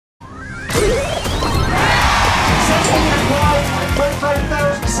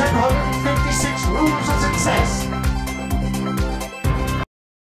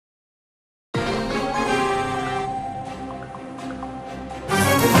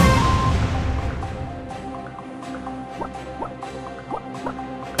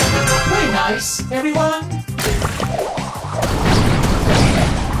Nice, everyone.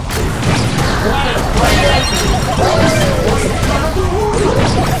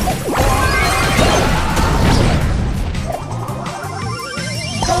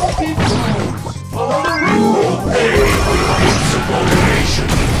 Don't be fools. Follow the rules. It's abomination.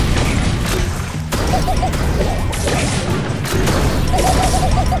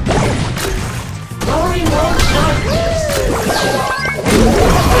 Lawrie won't like this.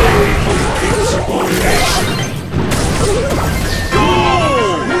 It's abomination.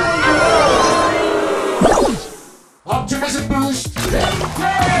 Optimism boost.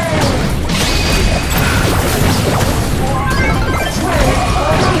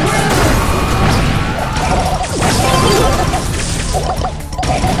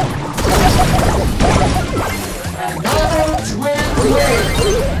 Another twin win.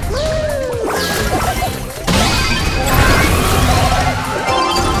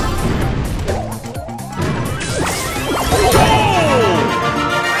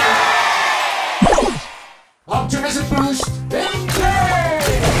 Optimism boost.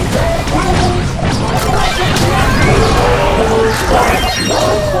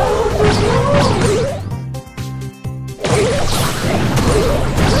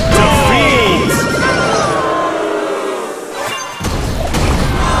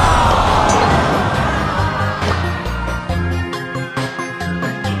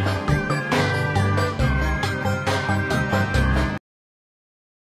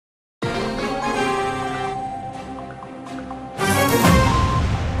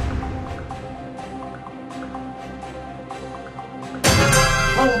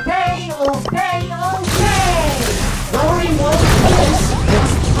 Obey, obey, obey! Lawrie won't miss.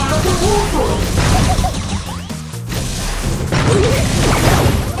 It's part of the rule.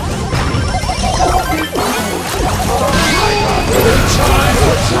 Time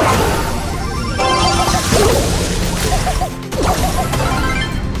for trouble.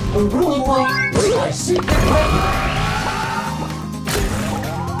 The rule book is my secret weapon.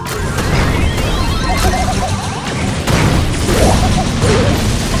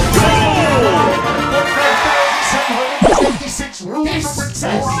 Rules of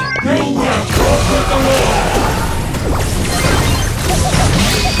success. You have broken the law.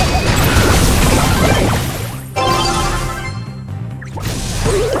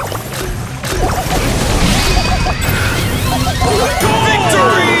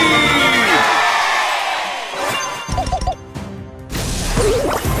 Victory!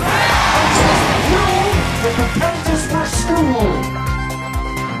 The competitors for school.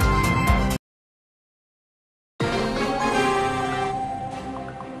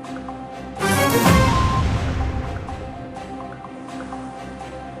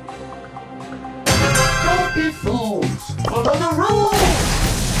 Don't be fools! Follow the rules!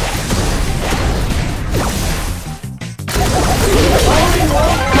 Lawrie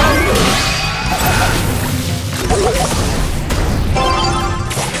won't come.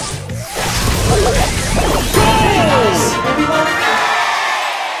 Nice, everyone!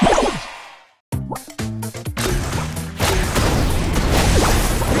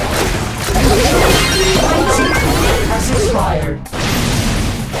 Has expired.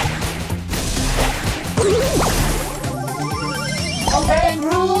 Obeying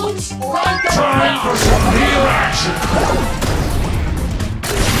rules like a Time for some real action.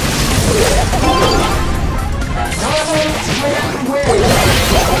 Another twin win.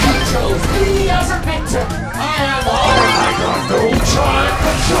 You chose me as a victim. I am honored. I got no time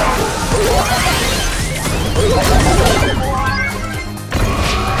for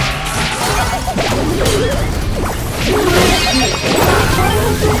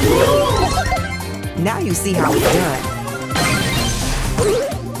Now you see how it's done.